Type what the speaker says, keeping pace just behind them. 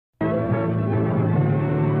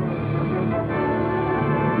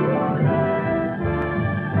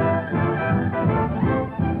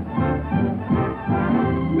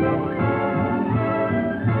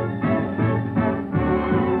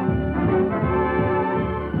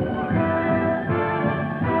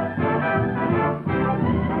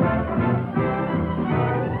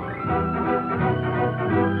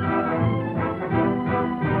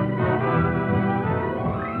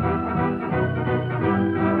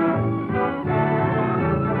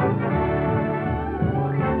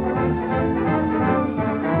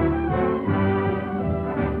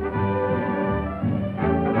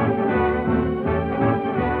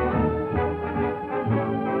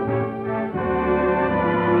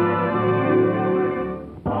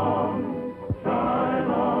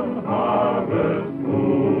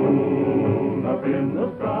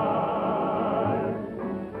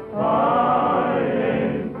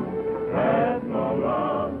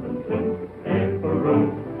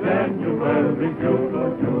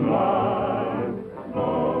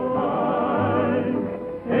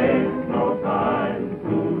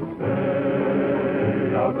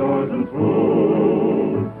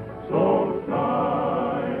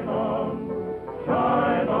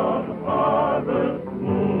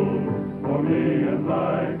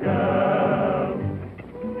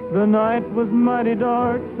night was mighty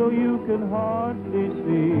dark, so you could hardly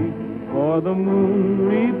see, for the moon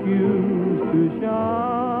refused to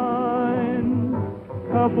shine.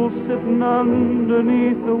 Couple sitting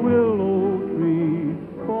underneath the willow tree,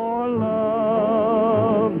 for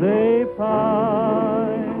love they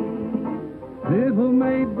pine. Little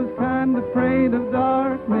maid was kind of afraid of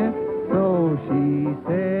darkness, so she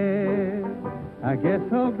said, I guess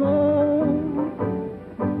I'll go.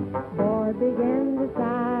 Boy began to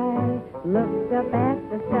sigh, looked up at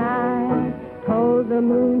the sky, told the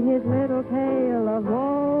moon his little tale of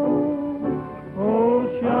woe.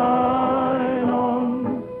 Oh, shine on,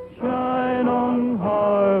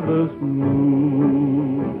 harvest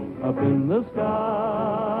moon, up in the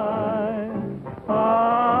sky.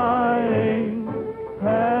 I ain't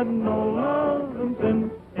had no love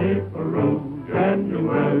since April,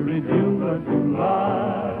 January, June, or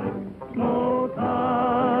July. No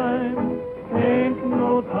time, ain't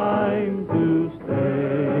no time to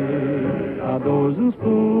stay outdoors and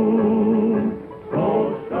spoon. So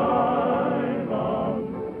shine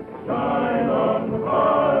on the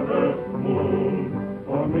harvest moon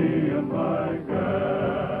for me and my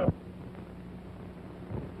gal.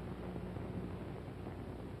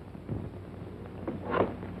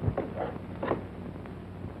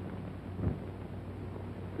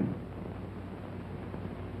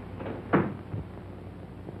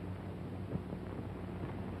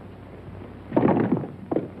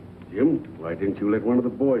 Jim, why didn't you let one of the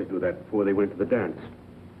boys do that before they went to the dance?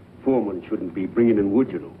 Foreman shouldn't be bringing in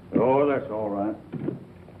wood, you know. Oh, that's all right.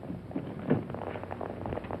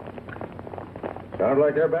 Sounds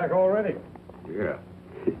like they're back already. Yeah.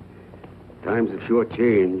 Times have sure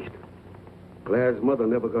changed. Claire's mother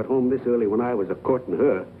never got home this early when I was a-courting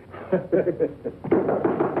her.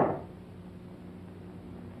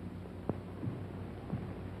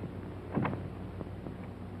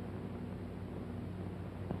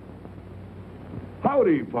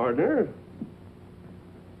 Howdy, partner.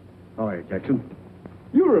 All right, Jackson.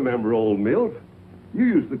 You remember old Milt. You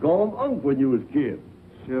used to call him Unc when you was kids.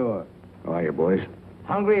 Sure. How are you, boys?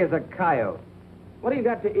 Hungry as a coyote. What do you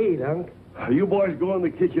got to eat, Unc? You boys go in the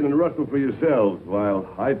kitchen and rustle for yourselves while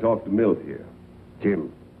I talk to Milt here.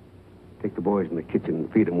 Jim, take the boys in the kitchen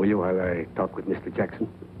and feed them, will you, while I talk with Mr. Jackson?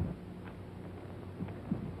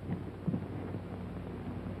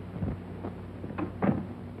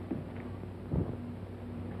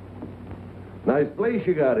 Nice place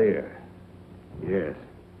you got here. Yes.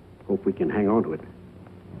 Hope we can hang on to it.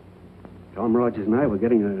 Tom Rogers and I were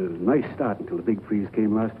getting a nice start until the big freeze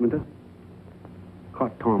came last winter.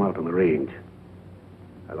 Caught Tom out on the range.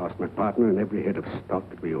 I lost my partner and every head of stock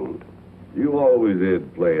that we owned. You always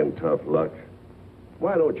did playing tough luck.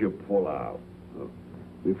 Why don't you pull out? Well,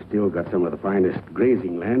 we've still got some of the finest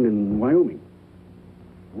grazing land in Wyoming.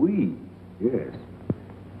 We? Yes.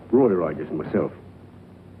 Roy Rogers and myself.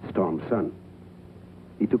 It's Tom's son.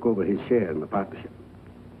 He took over his share in the partnership.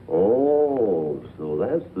 Oh, so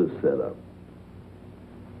that's the setup.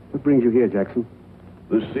 What brings you here, Jackson?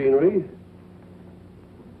 The scenery?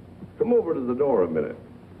 Come over to the door a minute.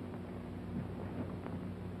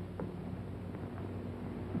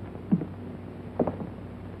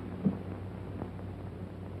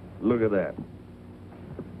 Look at that.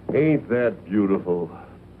 Ain't that beautiful?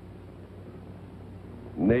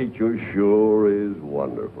 Nature sure is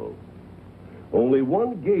wonderful. Only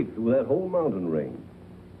one gate through that whole mountain range.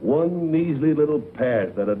 One measly little pass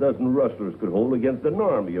that a dozen rustlers could hold against an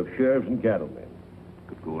army of sheriffs and cattlemen.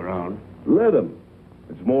 Could go around. Let 'em.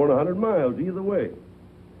 It's more than 100 miles either way.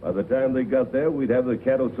 By the time they got there, we'd have the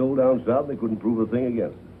cattle sold down south. They couldn't prove a thing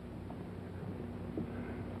against us.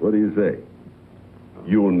 What do you say?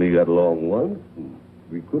 You and me got along once, and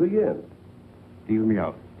we could again. Deal me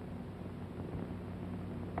out.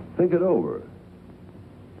 Think it over.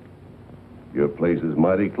 Your place is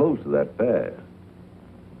mighty close to that pass.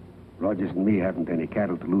 Rogers and me haven't any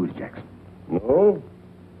cattle to lose, Jackson. No?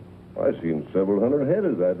 I seen several hundred head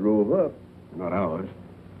as I drove up. Not ours.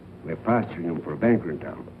 We're pasturing them for a banker in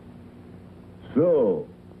town. So,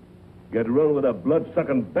 get run with a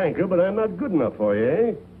blood-sucking banker, but I'm not good enough for you,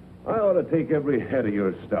 eh? I ought to take every head of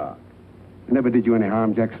your stock. Never did you any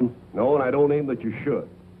harm, Jackson? No, and I don't aim that you should.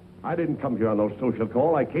 I didn't come here on no social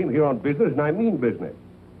call. I came here on business, and I mean business.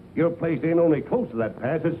 Your place ain't only close to that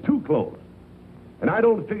pass, it's too close. And I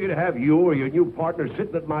don't figure to have you or your new partner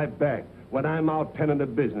sitting at my back when I'm out tending the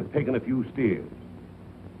business, taking a few steers.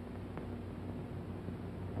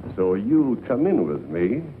 So you'll come in with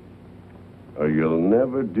me, or you'll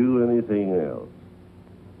never do anything else.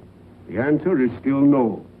 The answer is still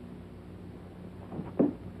no.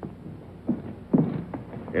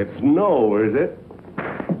 It's no, is it?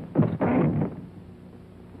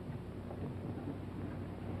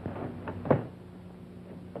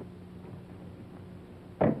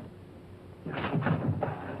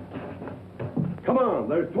 on.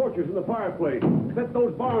 There's torches in the fireplace. Set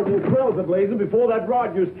those barns and smells ablazing before that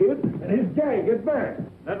Rogers kid and his gang get back.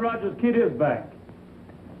 That Rogers kid is back.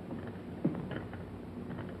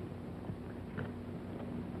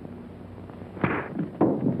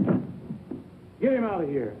 Get him out of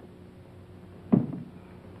here.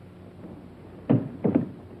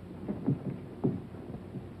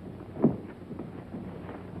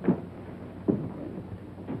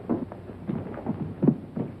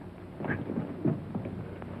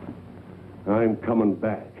 I'm coming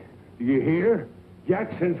back. Do you hear?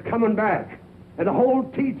 Jackson's coming back. And the whole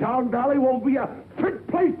T-Town Valley won't be a fit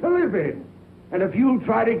place to live in. And if you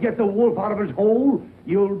try to get the wolf out of his hole,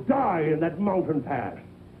 you'll die in that mountain pass.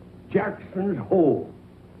 Jackson's Hole.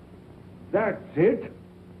 That's it.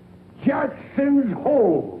 Jackson's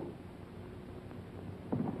Hole.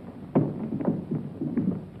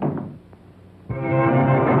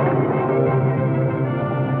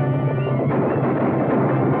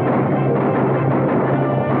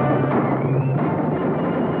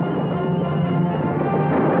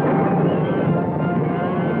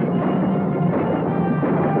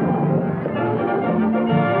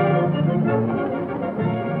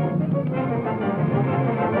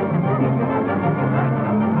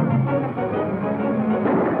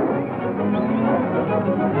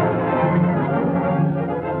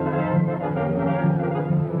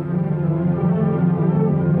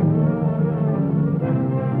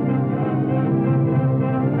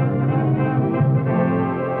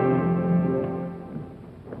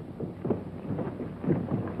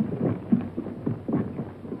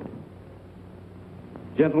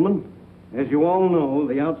 Gentlemen, as you all know,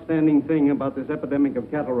 the outstanding thing about this epidemic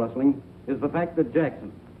of cattle rustling is the fact that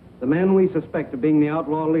Jackson, the man we suspect of being the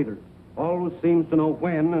outlaw leader, always seems to know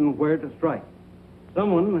when and where to strike.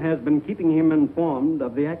 Someone has been keeping him informed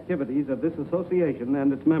of the activities of this association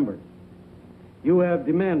and its members. You have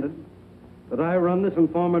demanded that I run this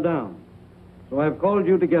informer down, so I've called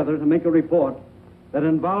you together to make a report that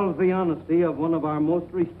involves the honesty of one of our most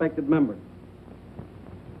respected members.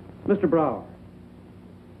 Mr. Brower,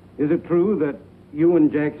 is it true that you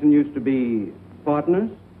and Jackson used to be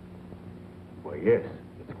partners? Why, yes,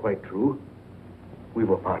 it's quite true. We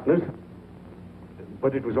were partners,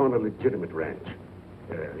 but it was on a legitimate ranch.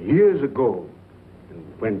 Years ago, and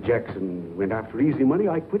when Jackson went after easy money,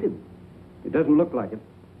 I quit him. It doesn't look like it.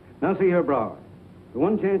 Now, see here, Brower. The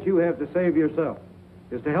one chance you have to save yourself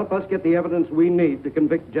is to help us get the evidence we need to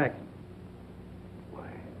convict Jackson. Why,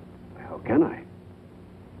 how can I?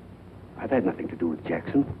 I've had nothing to do with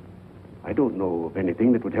Jackson. I don't know of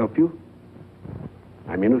anything that would help you.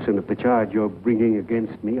 I'm innocent of the charge you're bringing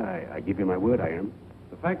against me. I give you my word I am.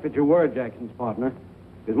 The fact that you were Jackson's partner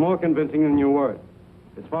is more convincing than your word.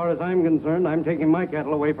 As far as I'm concerned, I'm taking my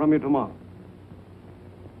cattle away from you tomorrow.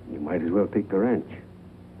 You might as well take the ranch.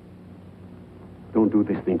 Don't do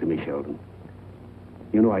this thing to me, Sheldon.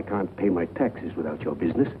 You know I can't pay my taxes without your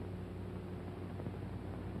business.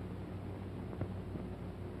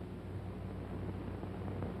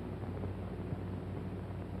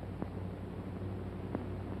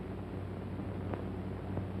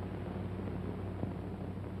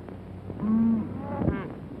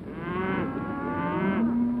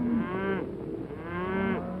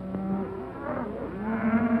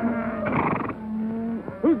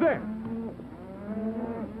 Who's there?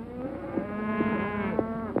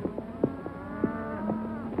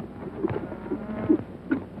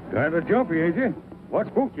 Kind of jumpy, ain't you? What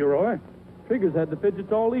spooked you, Roy? Figures had the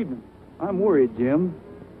fidgets all evening. I'm worried, Jim.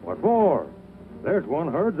 What for? There's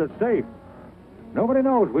one herd that's safe. Nobody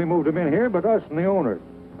knows we moved him in here but us and the owners.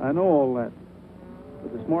 I know all that.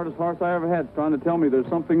 But the smartest horse I ever had's trying to tell me there's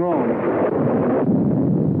something wrong.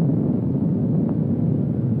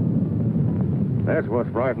 That's what's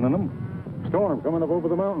frightening them. Storm coming up over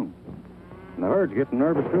the mountain. And the herd's getting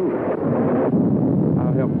nervous, too.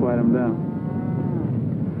 I'll help quiet him down.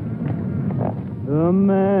 The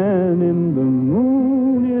man in the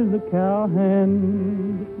moon is the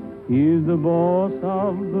cowhand. He's the boss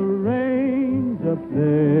of the range up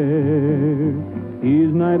there.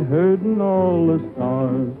 He's night herding all the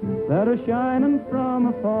stars that are shining from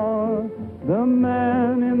afar. The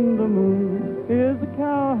man in the moon is the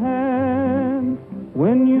cowhand.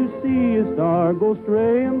 When you see a star go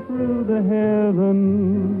straying through the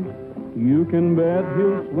heavens, you can bet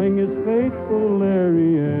he'll swing his faithful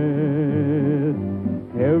lariat.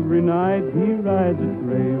 Every night he rides the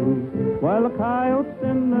trails while the coyotes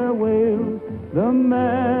send their wails. The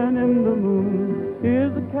man in the moon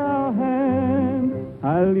is the cowhand.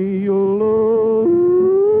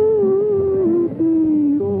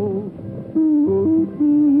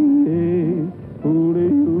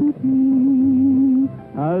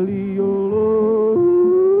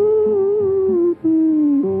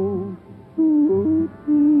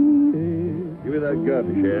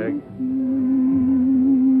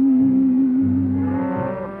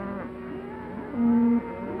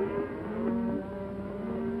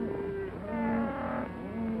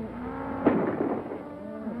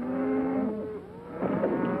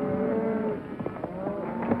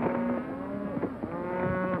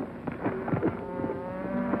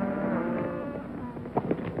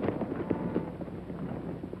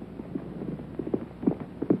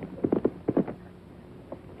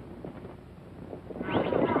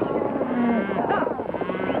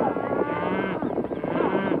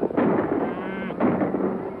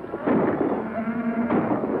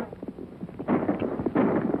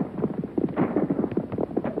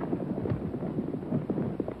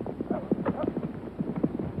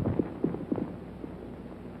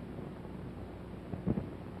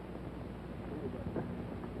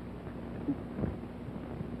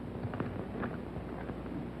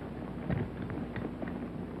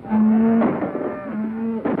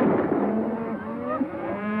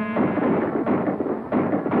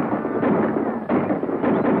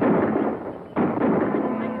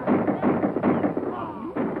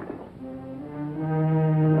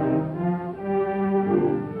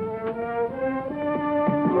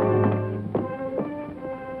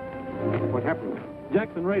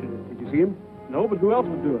 Jackson raided it. Did you see him? No, but who else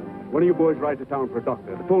would do it? One of you boys ride to town for a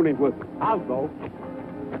doctor. The phone ain't working. I'll go.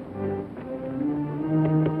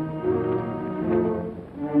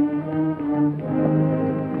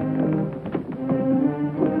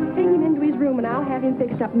 Take him into his room, and I'll have him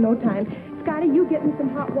fixed up in no time. Scotty, you get me some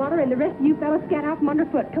hot water, and the rest of you fellas scat out from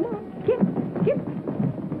underfoot. Come on. Get.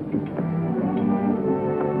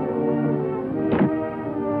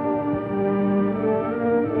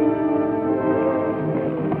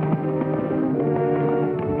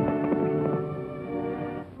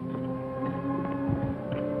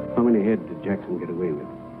 How many head did Jackson get away with?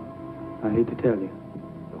 I hate to tell you.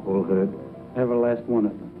 The whole herd? Every last one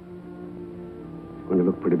of them. It's going to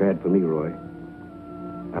look pretty bad for me, Roy.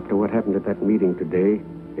 After what happened at that meeting today,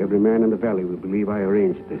 every man in the valley will believe I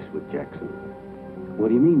arranged this with Jackson. What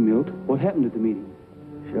do you mean, Milt? What happened at the meeting?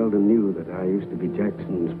 Sheldon knew that I used to be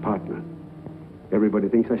Jackson's partner. Everybody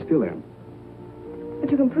thinks I still am.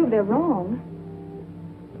 But you can prove they're wrong.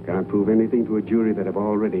 Can't prove anything to a jury that have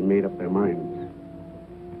already made up their minds.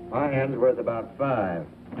 My hand's worth about 5.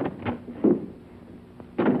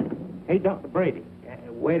 Hey, Dr. Brady.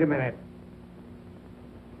 Wait a minute.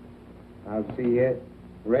 I'll see you.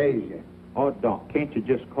 Raise you. Oh, Doc, can't you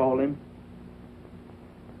just call him?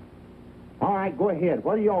 All right, go ahead.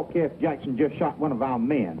 What do y'all care if Jackson just shot one of our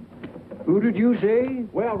men? Who did you say?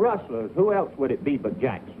 Well, rustlers. Who else would it be but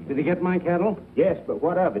Jackson? Did he get my cattle? Yes, but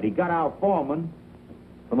what of it? He got our foreman.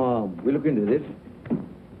 Come on, we look into this.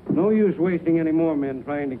 No use wasting any more men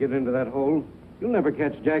trying to get into that hole. You'll never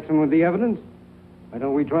catch Jackson with the evidence. Why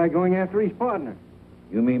don't we try going after his partner?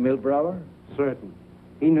 You mean Milt Brower? Certain.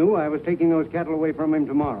 He knew I was taking those cattle away from him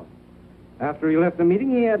tomorrow. After he left the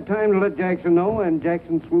meeting, he had time to let Jackson know, and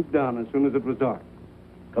Jackson swooped down as soon as it was dark.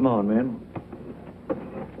 Come on, men.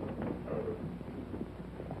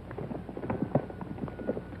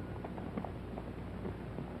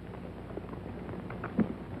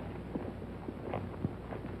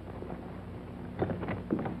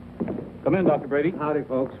 Come in, Dr. Brady. Howdy,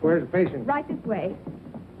 folks. Where's the patient? Right this way.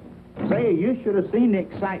 Say, you should have seen the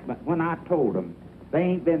excitement when I told them. There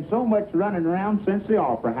ain't been so much running around since the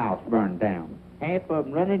Opera House burned down. Half of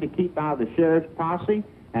them running to keep out of the sheriff's posse,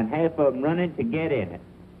 and half of them running to get in it.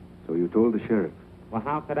 So you told the sheriff? Well,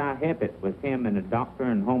 how could I help it with him and the doctor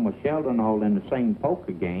and Homer Sheldon all in the same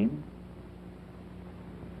poker game?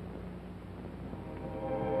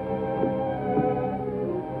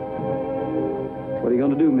 What are you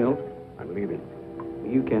going to do, Milt? I'm leaving.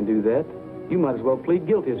 You can't do that. You might as well plead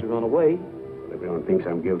guilty as run away. Well, everyone thinks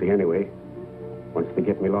I'm guilty anyway. Once they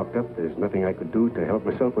get me locked up, there's nothing I could do to help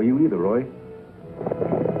myself or you either, Roy.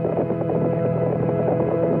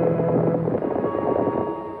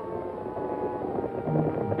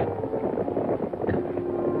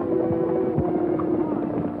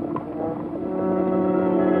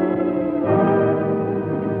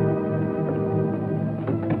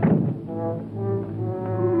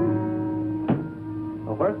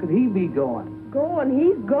 Well, where could he be going? Going,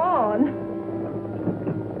 he's gone.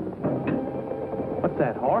 What's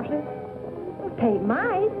that, horses? Tain't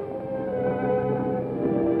mice.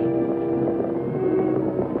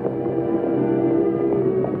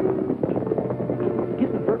 Get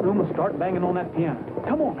in the front room and start banging on that piano.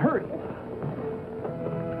 Come on, hurry.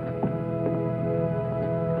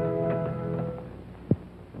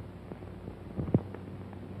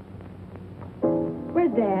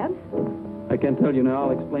 Where's Dad? I can't tell you now.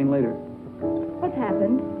 I'll explain later. What's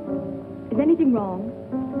happened? Is anything wrong?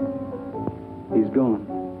 He's gone.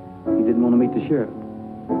 He didn't want to meet the sheriff.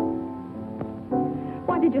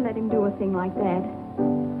 Why did you let him do a thing like that?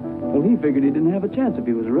 Well, he figured he didn't have a chance if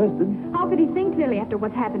he was arrested. How could he think clearly after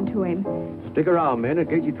what's happened to him? Stick around, men, in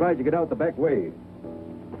case he tries to get out the back way.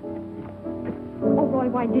 Oh, Roy,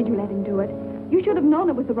 why did you let him do it? You should have known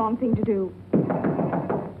it was the wrong thing to do.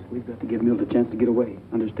 We've got to give Milt a chance to get away.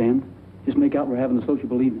 Understand? Just make out we're having a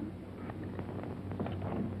sociable evening.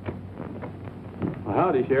 Well,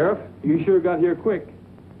 howdy, Sheriff. You sure got here quick.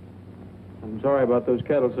 I'm sorry about those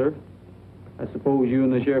cattle, sir. I suppose you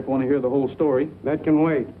and the sheriff want to hear the whole story. That can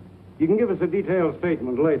wait. You can give us a detailed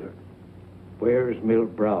statement later. Where's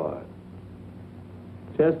Milt Brower?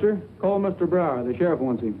 Chester, call Mr. Brower. The sheriff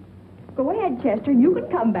wants him. Go ahead, Chester. You can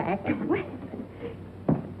come back.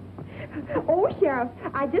 Oh, Sheriff,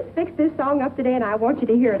 I just fixed this song up today, and I want you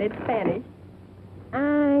to hear it. It's Spanish.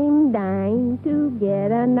 I'm dying to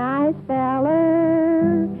get a nice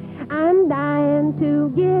feller. I'm dying to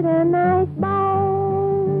get a nice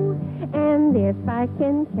beau. And if I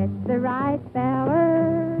can catch the right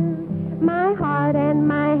feller, my heart and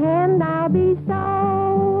my hand I'll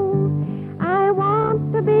bestow. I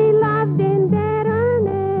want to be loved in dead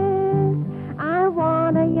earnest. I want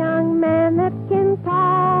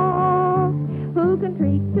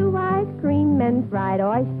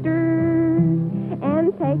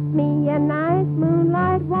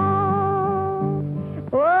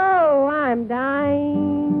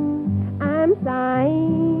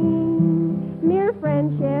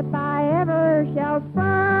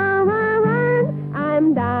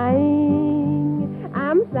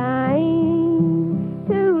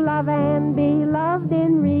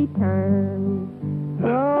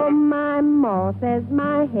says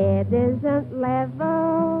my head isn't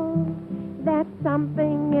level, that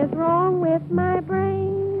something is wrong with my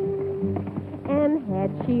brain. And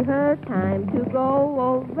had she her time to go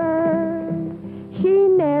over, she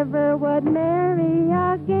never would marry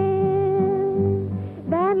again.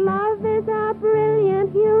 That love is a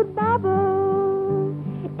brilliant hued bubble,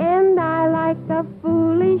 and I, like the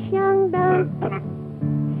foolish young dove,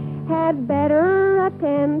 had better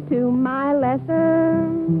attend to my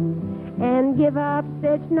lesson and give up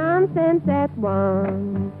such nonsense at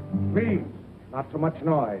once. Please, not so much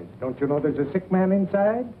noise. Don't you know there's a sick man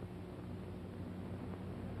inside?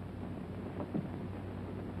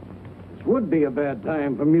 This would be a bad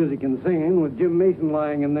time for music and singing with Jim Mason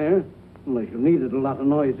lying in there, unless you needed a lot of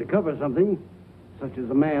noise to cover something, such as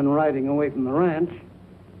a man riding away from the ranch.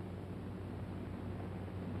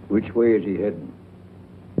 Which way is he heading?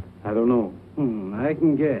 I don't know. I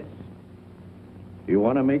can guess. You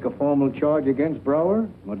want to make a formal charge against Brower?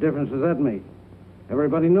 What difference does that make?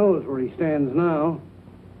 Everybody knows where he stands now.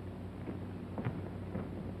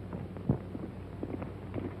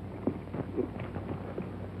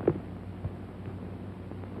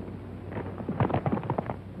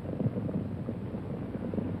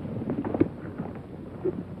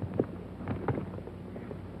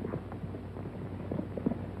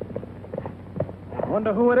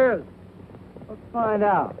 Wonder who it is. Let's find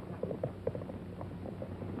out.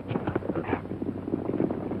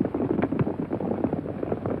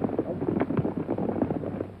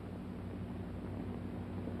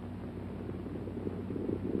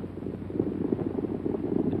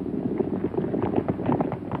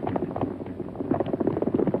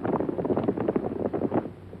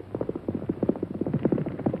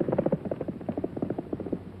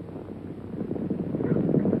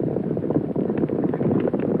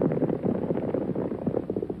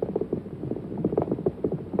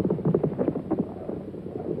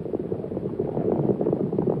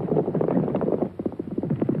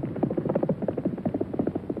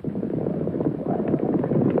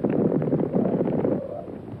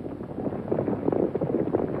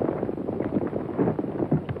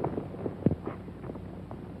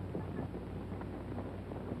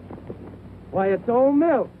 Why, it's old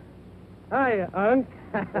Milt. Hiya, Unc.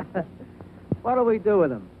 What do we do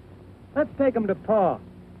with him? Let's take him to Pa.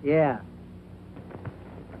 Yeah.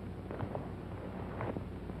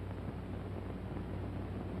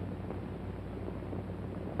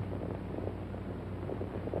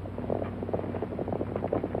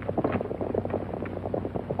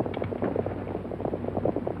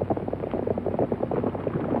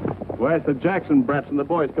 Where's the Jackson brats and the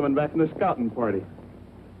boys coming back from the scouting party?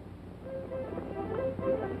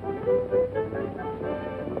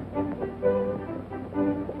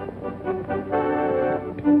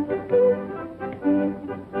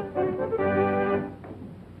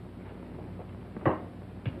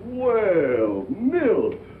 Well,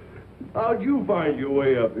 Milt, how'd you find your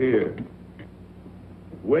way up here?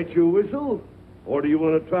 Wet your whistle? Or do you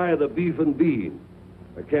want to try the beef and beans?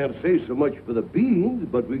 I can't say so much for the beans,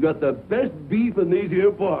 but we got the best beef in these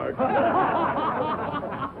here parts.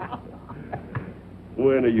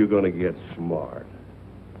 When are you going to get smart?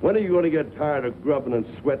 When are you going to get tired of grubbing and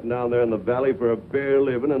sweating down there in the valley for a bare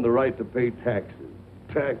living and the right to pay taxes?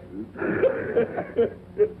 Taxes?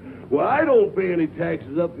 Well, I don't pay any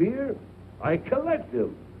taxes up here. I collect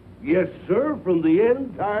them. Yes, sir, from the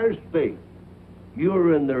entire state.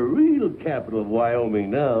 You're in the real capital of Wyoming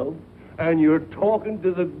now, and you're talking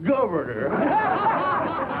to the governor.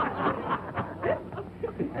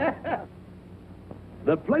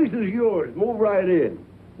 The place is yours. Move right in.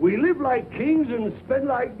 We live like kings and spend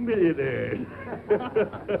like millionaires.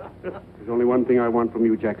 There's only one thing I want from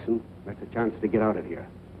you, Jackson. That's a chance to get out of here.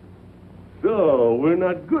 So, we're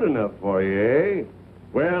not good enough for you, eh?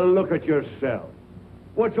 Well, look at yourself.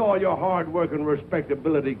 What's all your hard work and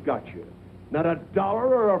respectability got you? Not a dollar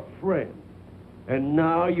or a friend. And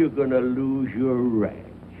now you're gonna lose your ranch.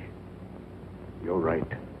 You're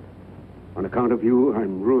right. On account of you,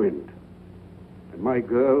 I'm ruined. And my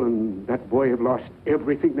girl and that boy have lost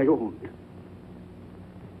everything they owned.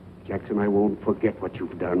 Jackson, I won't forget what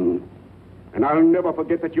you've done. And I'll never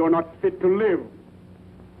forget that you're not fit to live.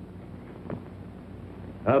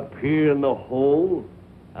 Up here in the hole,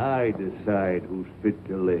 I decide who's fit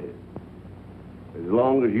to live. As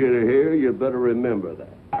long as you're here, you better remember that.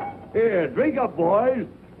 Here, drink up, boys.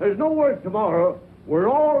 There's no work tomorrow. We're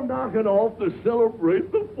all knocking off to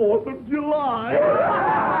celebrate the 4th of July.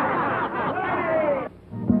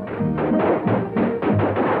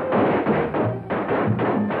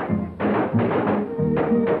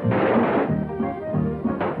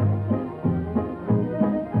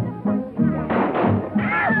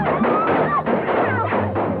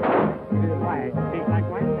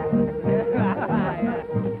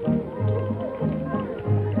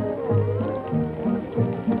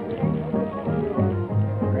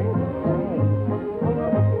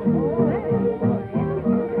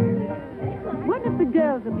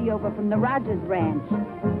 the Rogers Ranch.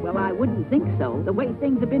 Well, I wouldn't think so, the way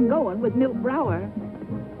things have been going with Milt Brower.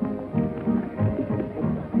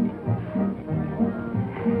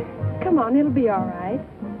 Come on, it'll be all right.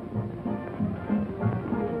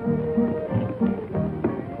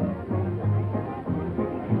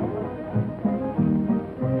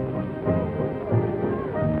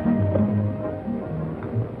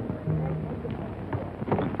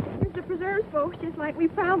 Mr. Preserves, folks, just like we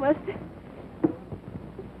promised.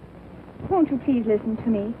 Won't you please listen to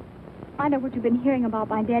me? I know what you've been hearing about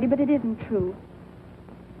my daddy, but it isn't true.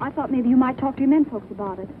 I thought maybe you might talk to your men folks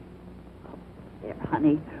about it. There,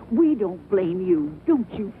 honey, we don't blame you. Don't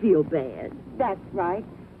you feel bad? That's right.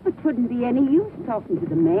 But 'twouldn't be any use talking to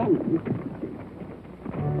the men.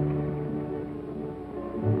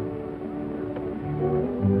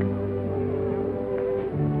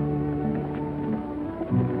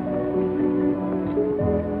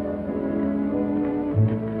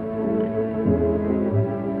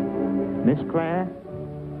 Miss Claire,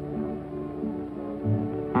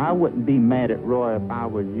 I wouldn't be mad at Roy if I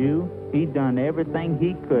was you. He done everything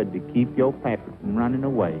he could to keep your Patrick from running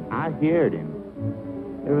away. I heard him.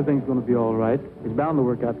 Everything's going to be all right. It's bound to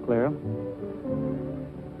work out, Clara.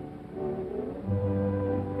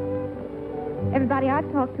 Everybody I've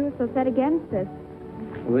talked to is so set against us.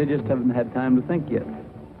 Well, they just haven't had time to think yet.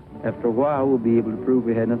 After a while, we'll be able to prove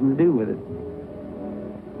we had nothing to do with it.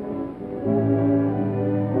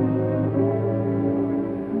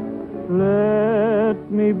 Let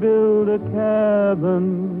me build a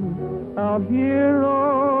cabin out here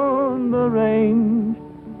on the range,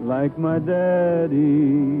 like my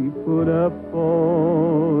daddy put up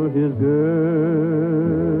for his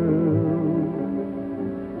girl.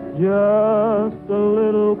 Just a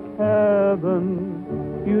little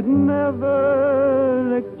cabin you'd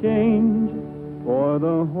never exchange for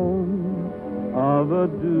the home of a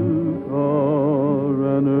duke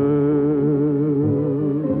or an earl.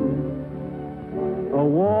 A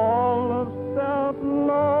wall of stout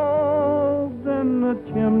logs and a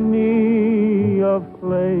chimney of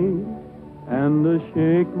clay, and a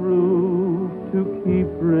shake roof to keep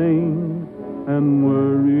rain and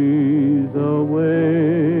worries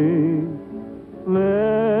away.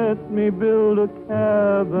 Let me build a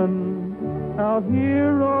cabin out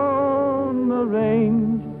here on the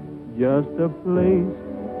range, just a place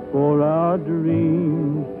for our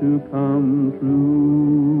dreams to come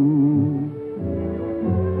true.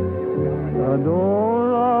 A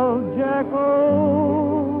door of jack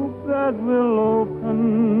oak that will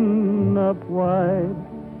open up wide,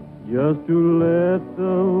 just to let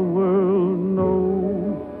the world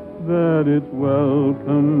know that it's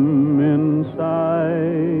welcome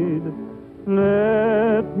inside.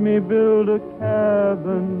 Let me build a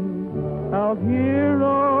cabin out here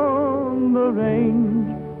on the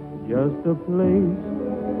range, just a place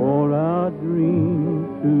for our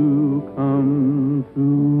dreams to come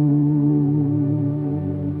true.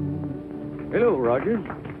 Hello, Rogers.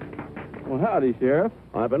 Well, howdy, Sheriff.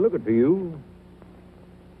 I've been looking for you.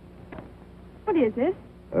 What is this?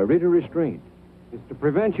 A writ of restraint. It's to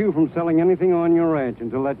prevent you from selling anything on your ranch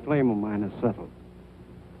until that claim of mine is settled.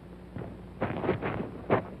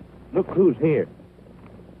 Look who's here.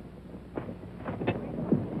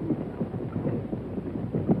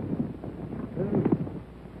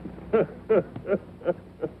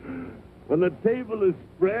 When the table is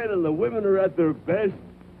spread and the women are at their best,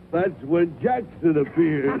 that's when Jackson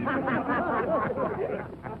appears.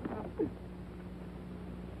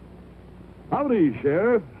 Howdy,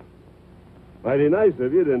 Sheriff. Mighty nice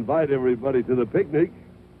of you to invite everybody to the picnic.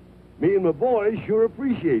 Me and my boys sure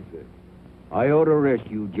appreciates it. I ought to arrest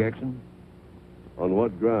you, Jackson. On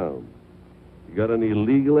what ground? You got any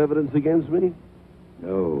legal evidence against me?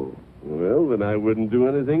 No. Well, then I wouldn't do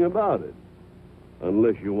anything about it.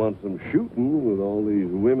 Unless you want some shooting with all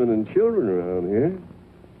these women and children around here.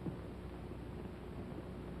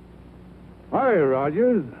 Hi,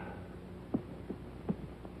 Rogers.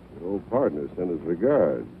 Your old partner sent his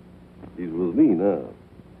regards. He's with me now.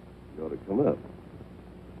 You ought to come up.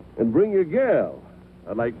 And bring your gal.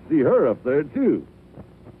 I'd like to see her up there, too.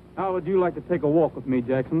 How would you like to take a walk with me,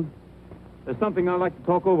 Jackson? There's something I'd like to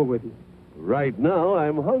talk over with you. Right now,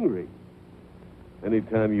 I'm hungry.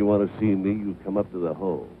 Anytime you want to see me, you come up to the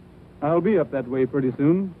hole. I'll be up that way pretty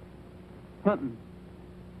soon. Hunting.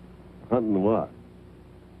 Hunting what?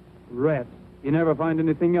 Rats. You never find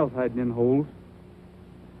anything else hiding in holes.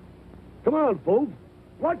 Come on, folks.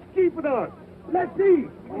 What's keeping us? Let's eat.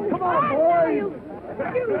 Come on, boys.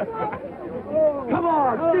 Come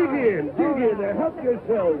on, dig in there. Help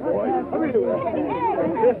yourselves, boys. Come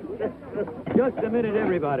here. Just a minute,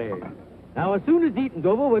 everybody. Now, as soon as eating's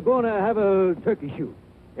over, we're going to have a turkey shoot.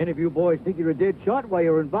 Any of you boys think you're a dead shot, why,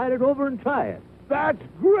 you're invited over and try it. That's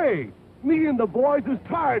great. Me and the boys is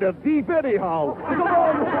tired of beef anyhow. Come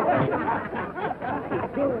on.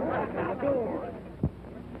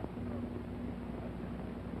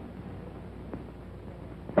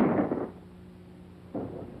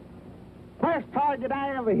 First target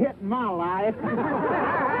I ever hit in my life.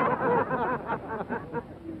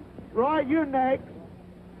 Roy, you next.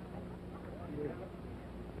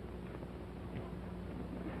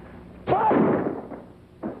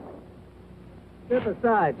 Step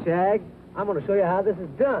aside, Shag. I'm going to show you how this is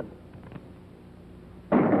done.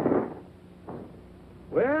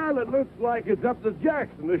 Well, it looks like it's up to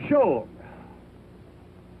Jackson to show him.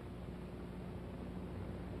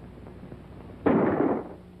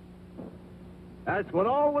 That's what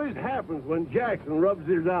always happens when Jackson rubs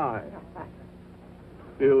his eye.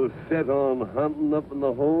 Still set on hunting up in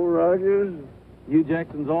the hole, Rogers? You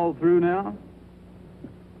Jackson's all through now?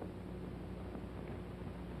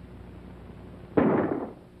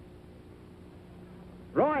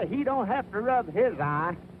 Roy, he don't have to rub his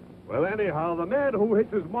eye. Well, anyhow, the man who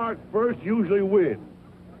hits his mark first usually wins.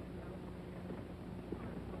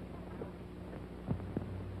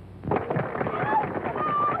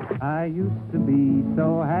 I used to be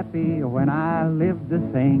so happy when I lived a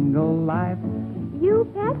single life. You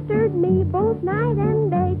pestered me both night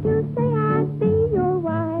and day to say I'd be your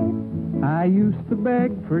wife. I used to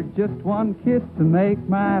beg for just one kiss to make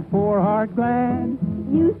my poor heart glad.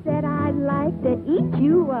 You said I'd like to eat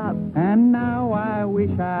you up. And now I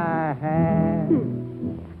wish I had.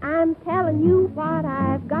 I'm telling you what,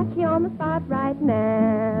 I've got you on the spot right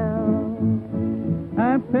now.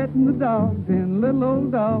 I'm petting the dogs in little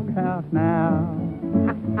old doghouse now.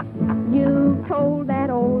 You told that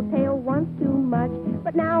old tale once too much,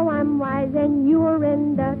 but now I'm wise and you're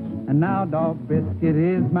in Dutch. And now Dog Biscuit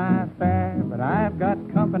is my fare, but I've got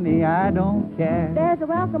company, I don't care. There's a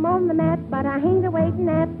welcome on the mat, but I ain't a-waiting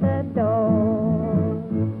at the door.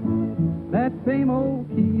 That same old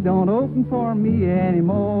key don't open for me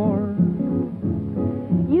anymore.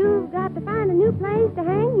 You've got to find a new place to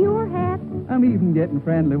hang your hat. I'm even getting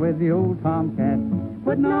friendly with the old tomcat.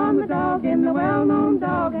 Putting on the dog in the well-known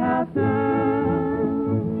doghouse now.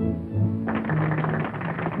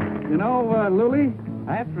 You know, Lily,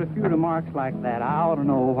 after a few remarks like that, I ought to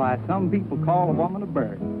know why some people call a woman a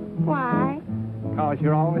bird. Why? Because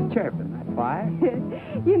you're always chirping, that's why.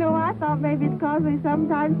 You know, I thought maybe it's because they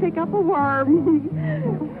sometimes pick up a worm.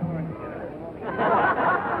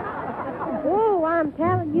 Oh, I'm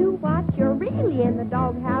telling you what, you're really in the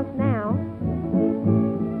doghouse now.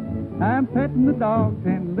 I'm petting the dogs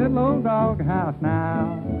in little old doghouse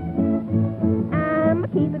now. I'm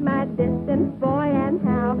keeping my distance, boy, and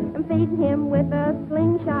how I'm feeding him with a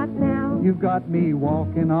slingshot now. You've got me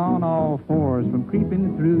walking on all fours from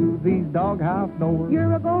creeping through these doghouse doors.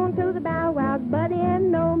 You're a-going to the bow wows, but in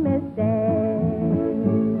no mistake.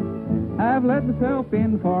 I've let myself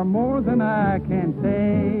in for more than I can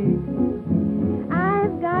say.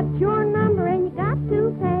 I've got your number and you got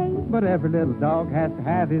to pay. But every little dog has to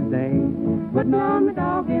have his day. Putting on the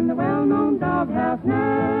dog in the well-known doghouse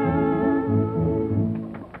now.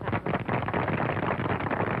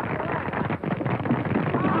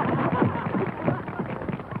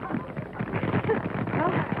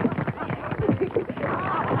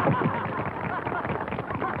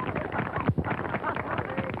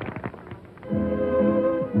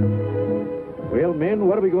 Well, men,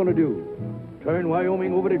 what are we going to do? Turn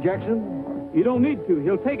Wyoming over to Jackson? You don't need to.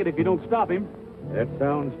 He'll take it if you don't stop him. That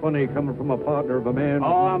sounds funny coming from a partner of a man.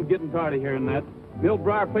 Oh, I'm getting tired of hearing that. Bill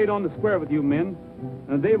Briar played on the square with you men,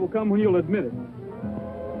 and a day will come when you'll admit it.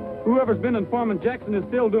 Whoever's been informing Jackson is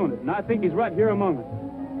still doing it, and I think he's right here among us.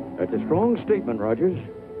 That's a strong statement, Rogers.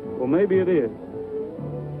 Well, maybe it is.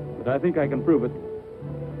 But I think I can prove it.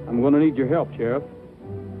 I'm going to need your help, Sheriff.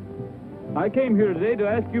 I came here today to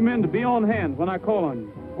ask you men to be on hand when I call on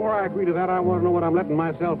you. Before I agree to that, I want to know what I'm letting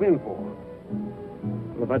myself in for.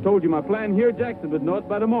 Well, if I told you my plan here, Jackson would know it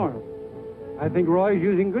by tomorrow. I think Roy's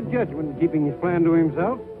using good judgment in keeping his plan to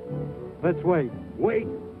himself. Let's wait. Wait.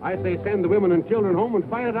 I say send the women and children home and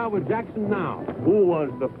fight it out with Jackson now. Who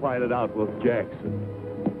wants to fight it out with Jackson?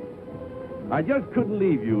 I just couldn't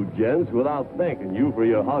leave you, gents, without thanking you for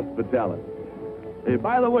your hospitality. Hey,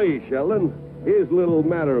 by the way, Sheldon, here's a little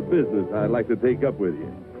matter of business I'd like to take up with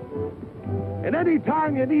you. And any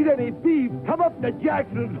time you need any beef, come up to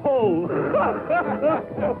Jackson's hole.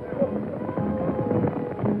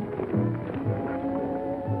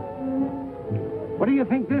 What do you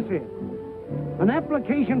think this is? An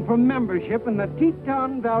application for membership in the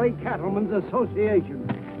Teton Valley Cattlemen's Association.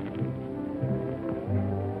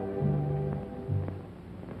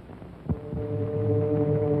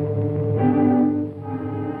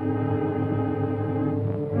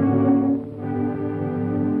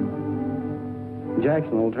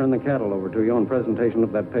 Jackson will turn the cattle over to you on presentation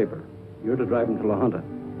of that paper. You're to drive them to La Junta.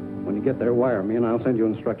 When you get there, wire me, and I'll send you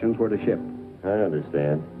instructions where to ship. I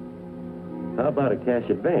understand. How about a cash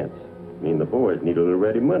advance? I mean, the boys need a little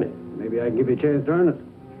ready money. Maybe I can give you a chance to earn it.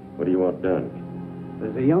 What do you want done?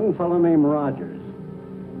 There's a young fellow named Rogers.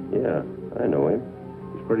 Yeah, I know him.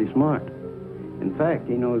 He's pretty smart. In fact,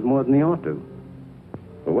 he knows more than he ought to.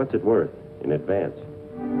 Well, what's it worth in advance?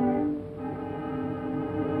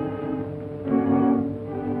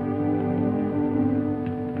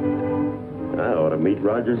 I ought to meet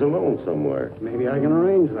Rogers alone somewhere. Maybe I can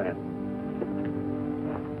arrange that.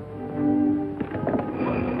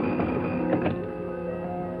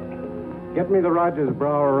 Get me the Rogers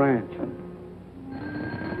Brower Ranch.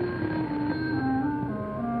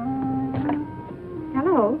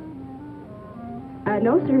 Hello?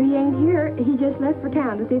 No, sir, he ain't here. He just left for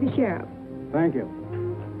town to see the sheriff. Thank you.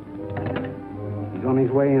 He's on his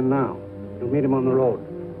way in now. You'll meet him on the road.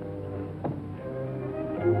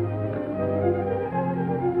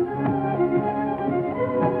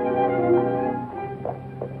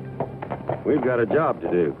 We've got a job to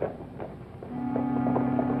do.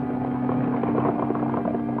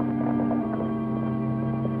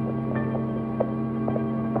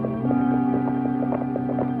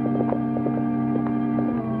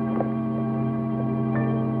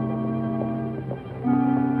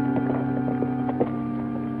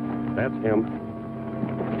 That's him.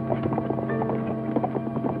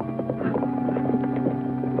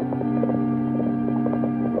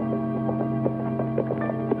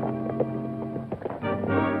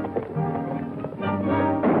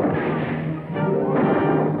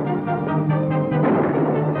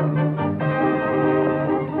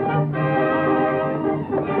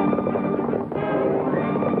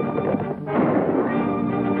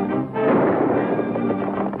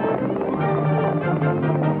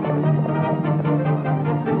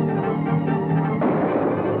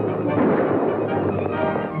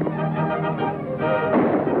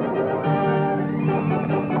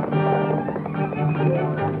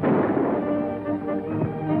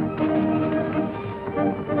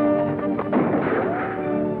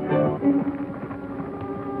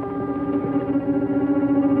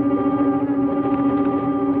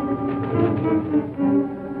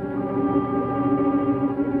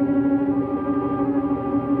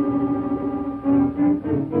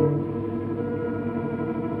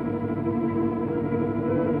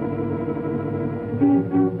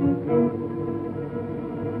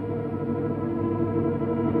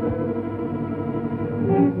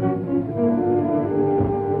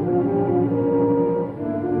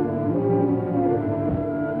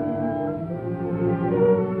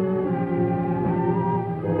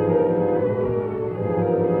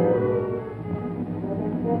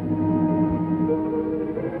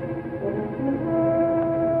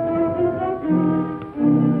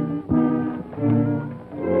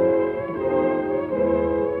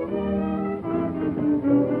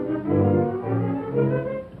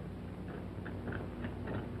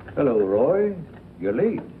 Hello, Roy. You're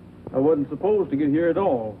late. I wasn't supposed to get here at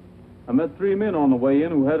all. I met 3 men on the way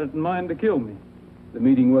in who had it in mind to kill me. The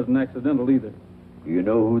meeting wasn't accidental either. Do you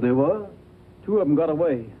know who they were? 2 of them got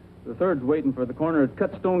away. The third's waiting for the corner at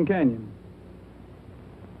Cutstone Canyon.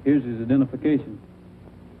 Here's his identification.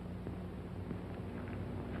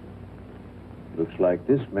 Looks like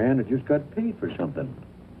this man had just got paid for something.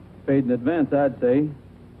 Paid in advance, I'd say.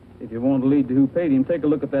 If you want to lead to who paid him, take a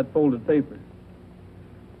look at that folded paper.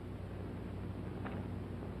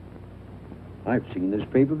 I've seen this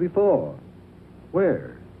paper before.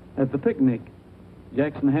 Where? At the picnic.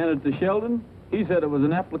 Jackson handed it to Sheldon. He said it was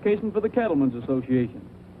an application for the Cattlemen's Association.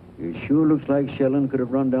 It sure looks like Sheldon could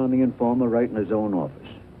have run down the informer right in his own office.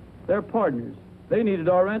 They're partners. They needed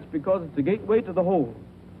our ranch because it's a gateway to the whole.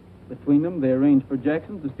 Between them, they arranged for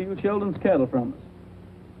Jackson to steal Sheldon's cattle from us.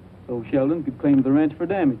 So Sheldon could claim the ranch for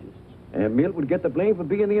damages. And Milt would get the blame for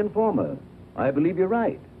being the informer. I believe you're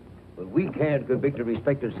right. But we can't convict a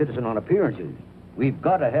respected citizen on appearances. We've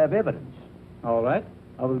got to have evidence. All right.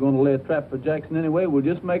 I was going to lay a trap for Jackson anyway. We'll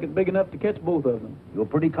just make it big enough to catch both of them. You're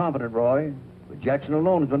pretty confident, Roy. But Jackson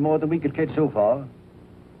alone has been more than we could catch so far.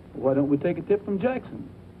 Why don't we take a tip from Jackson?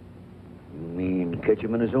 You mean catch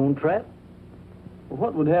him in his own trap? Well,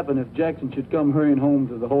 what would happen if Jackson should come hurrying home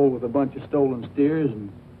to the hole with a bunch of stolen steers and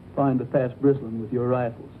find the pass bristling with your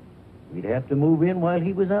rifles? We'd have to move in while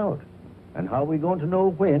he was out. And how are we going to know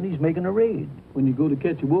when he's making a raid? When you go to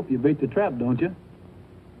catch a wolf, you bait the trap, don't you?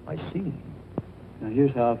 I see. Now,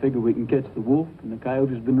 here's how I figure we can catch the wolf, and the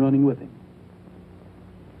coyote's been running with him.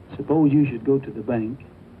 Suppose you should go to the bank.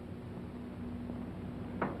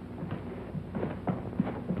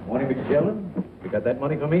 Morning, Mr. Sheldon. got that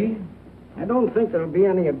money for me? I don't think there'll be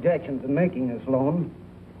any objection to making this loan,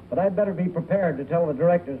 but I'd better be prepared to tell the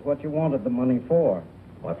directors what you wanted the money for.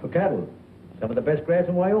 What, for cattle? Some of the best grass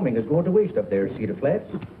in Wyoming is going to waste up there at Cedar Flats.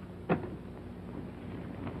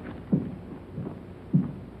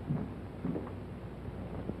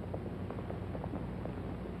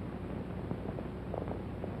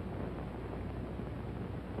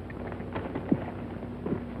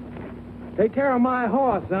 Take care of my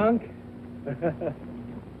horse, Unc.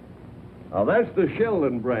 Now, that's the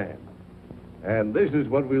Sheldon brand. And this is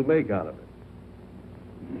what we'll make out of it.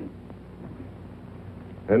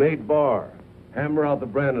 An 8-bar. Hammer out the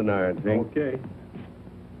branding iron, Tink. Okay.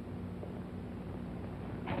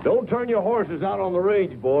 Don't turn your horses out on the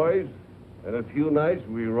range, boys. In a few nights,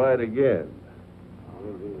 we ride again.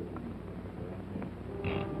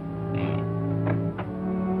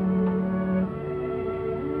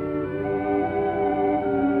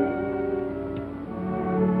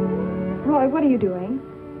 Roy, what are you doing?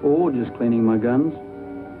 Oh, just cleaning my guns.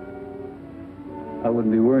 I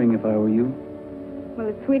wouldn't be worrying if I were you. Well,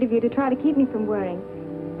 it's sweet of you to try to keep me from worrying.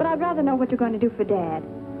 But I'd rather know what you're going to do for Dad.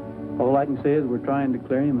 All I can say is we're trying to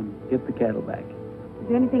clear him and get the cattle back. Is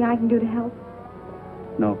there anything I can do to help?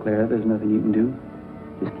 No, Clara, there's nothing you can do.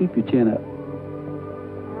 Just keep your chin up.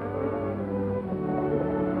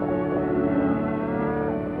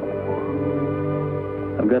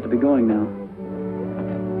 I've got to be going now.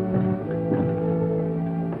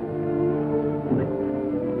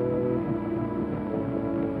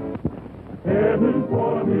 Heaven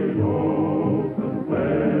for the open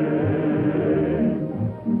plain.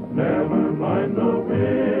 Never mind the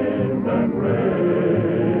wind and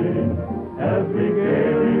rain. As we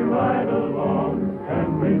gaily ride along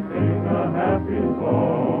and we sing a happy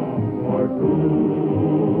song or two.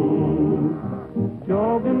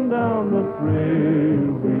 Jogging down the trail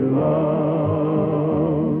we love.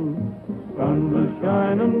 Sun is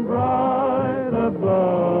shining bright above.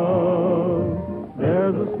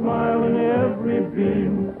 There's a smile in every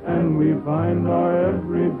beam, and we find our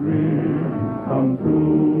every dream come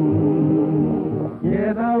true.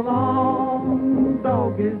 Get along,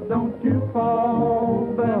 doggies, don't you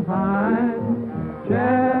fall behind.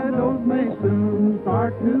 Shadows may soon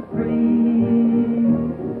start to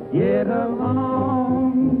creep. Get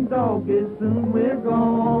along, doggies, soon we're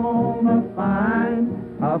gonna find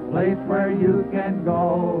a place where you can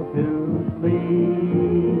go to sleep.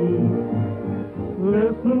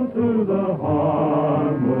 Listen to the harmony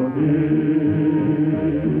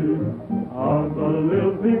of the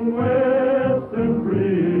lilting western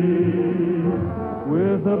breeze,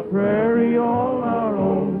 with a prairie all our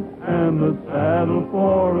own and the saddle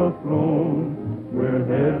for a throne. We're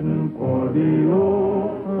heading for the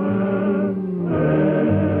open land.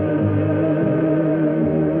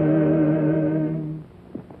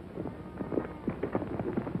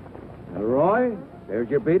 Now, Roy, there's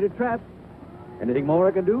your baited trap. Anything more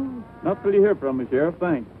I can do? Not till you hear from me, Sheriff.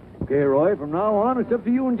 Thanks. Okay, Roy, from now on, it's up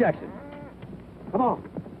to you and Jackson. Come on.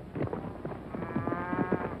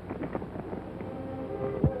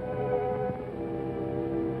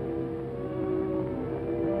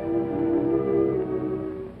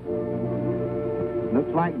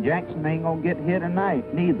 Looks like Jackson ain't gonna get here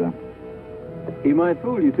tonight, neither. He might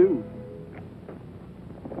fool you, too.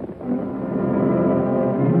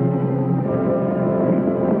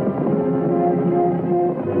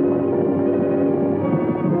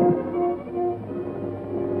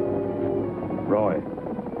 Roy.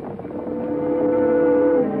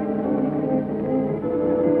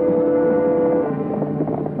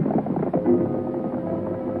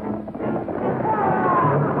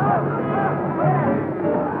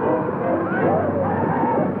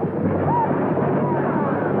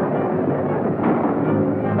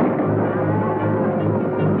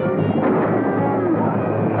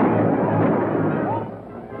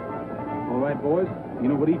 All right, boys. You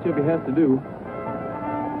know what each of you has to do.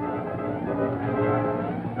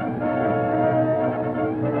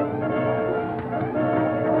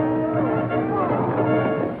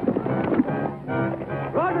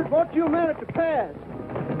 Roger, bought you a minute to pass.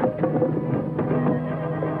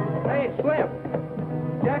 Hey, Slim.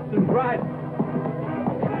 Jackson's riding.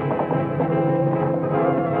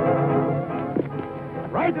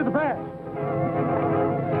 Right to the pass.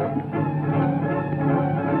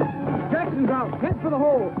 Jackson's out. Head for the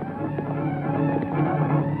hole.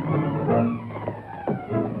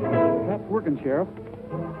 That's working, Sheriff.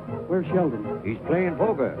 Where's Sheldon? He's playing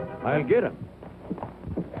poker. I'll get him.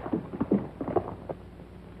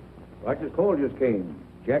 Roger's call just came.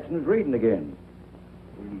 Jackson is raiding again.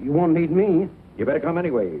 You won't need me. You better come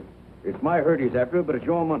anyway. It's my herd he's after, but it's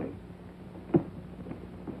your money.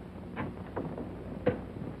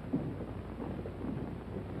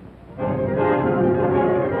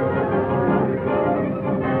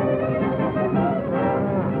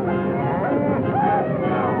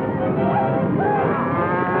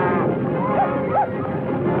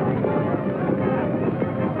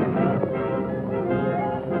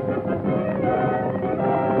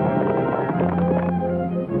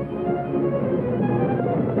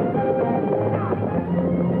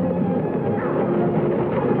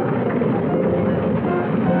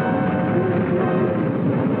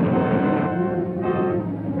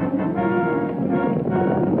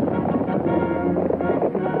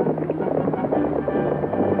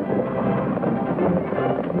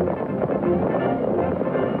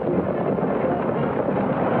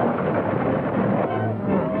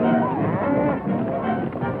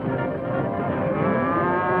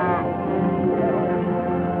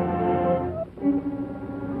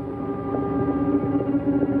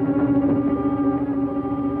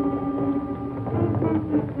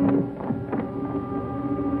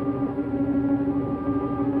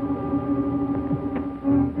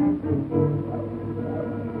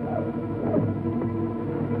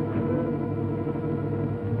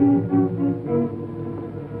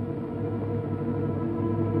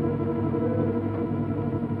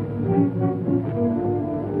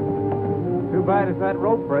 bad if that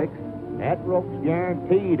rope breaks. That rope's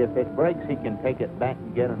guaranteed. If it breaks, he can take it back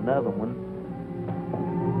and get another one.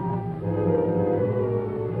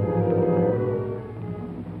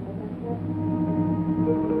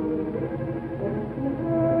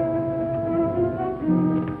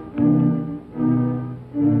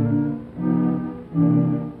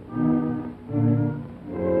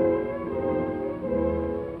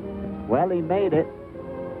 Well, he made it.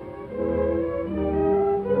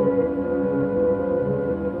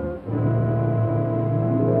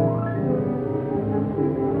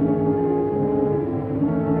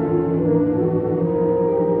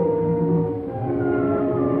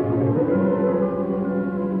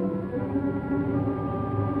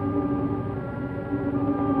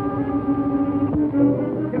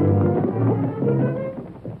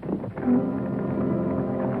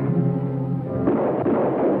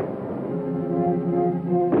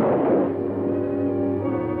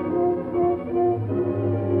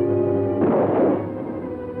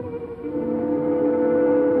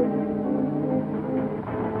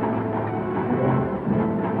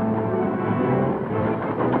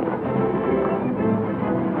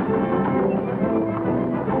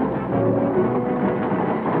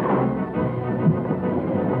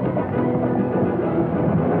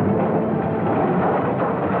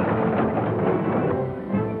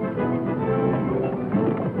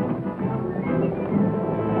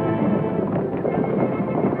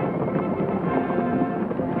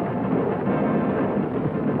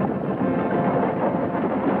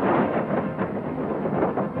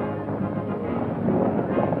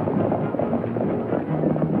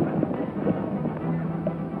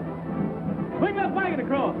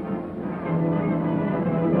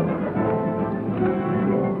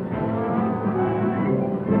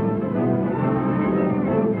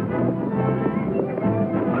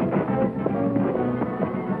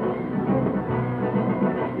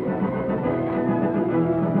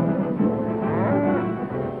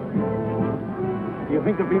 You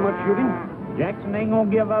think there'll be much shooting? Jackson ain't gonna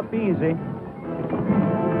give up easy.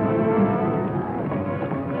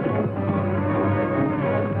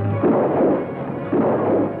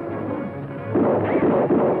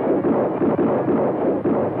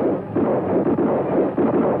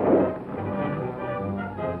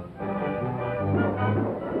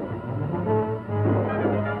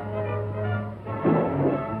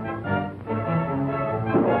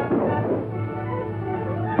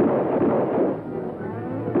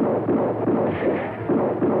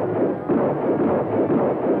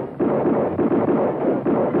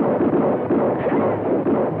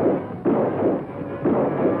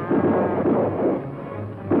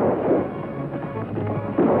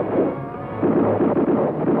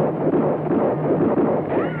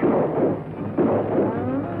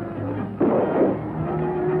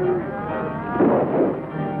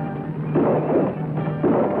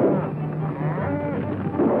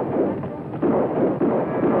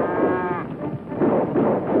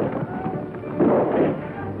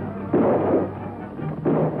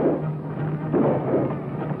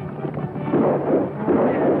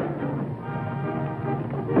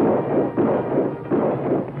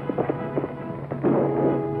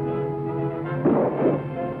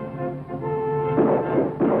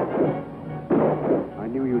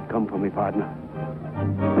 Come for me, partner.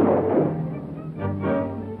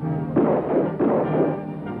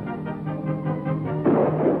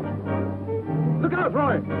 Look out,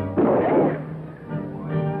 Roy!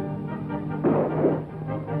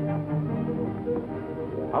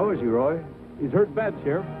 How is he, Roy? He's hurt bad,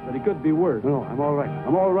 Sheriff, but he could be worse. No, I'm all right.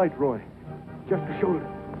 I'm all right, Roy. Just the shoulder.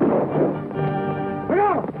 Look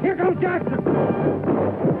out! Here comes Jackson!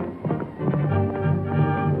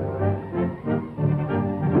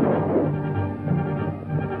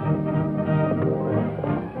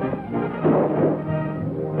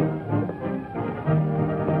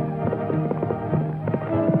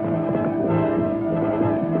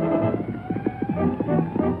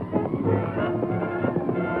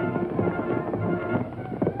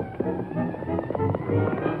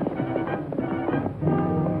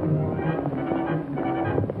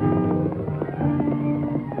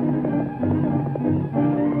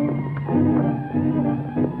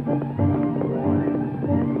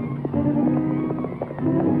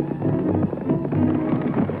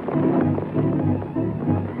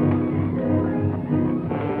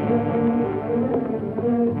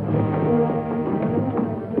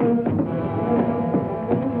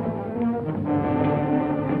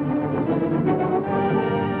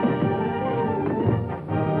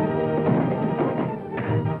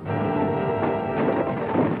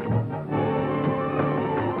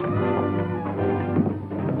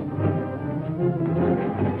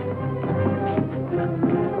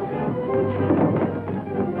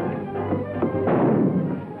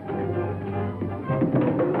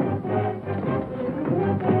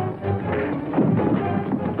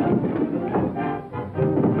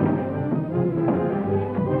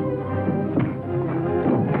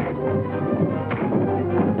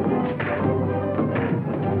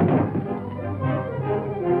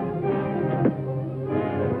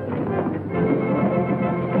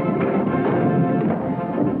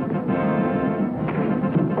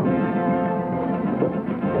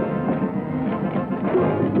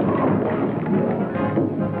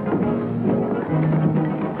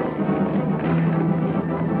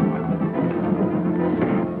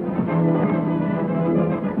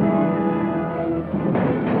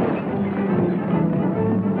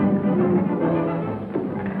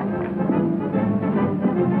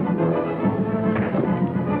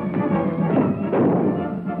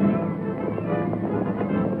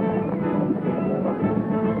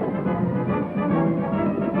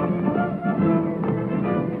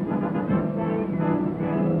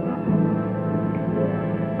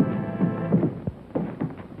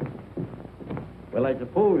 Well, I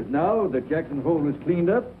suppose now that Jackson's Hole is cleaned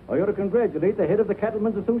up, I ought to congratulate the head of the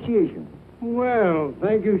Cattlemen's Association. Well,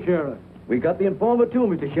 thank you, Sheriff. We got the informer, too,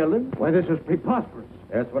 Mr. Sheldon. Why, this is preposterous.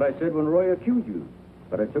 That's what I said when Roy accused you.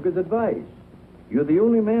 But I took his advice. You're the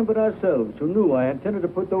only man but ourselves who knew I intended to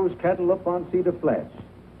put those cattle up on Cedar Flats.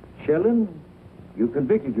 Sheldon, you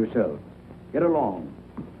convicted yourself. Get along.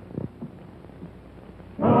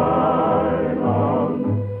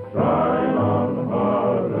 Shine on,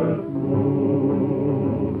 harvest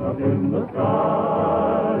moon up in the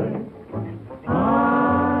sky.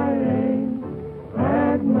 I ain't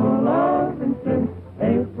had no loving since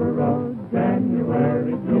April,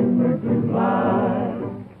 January, June, or July.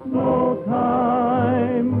 No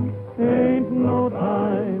time, ain't no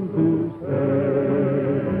time to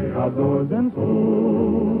stay outdoors and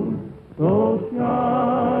soon. So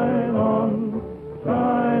shine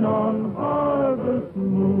on, harvest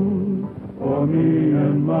moon, for me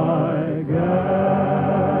and my gal.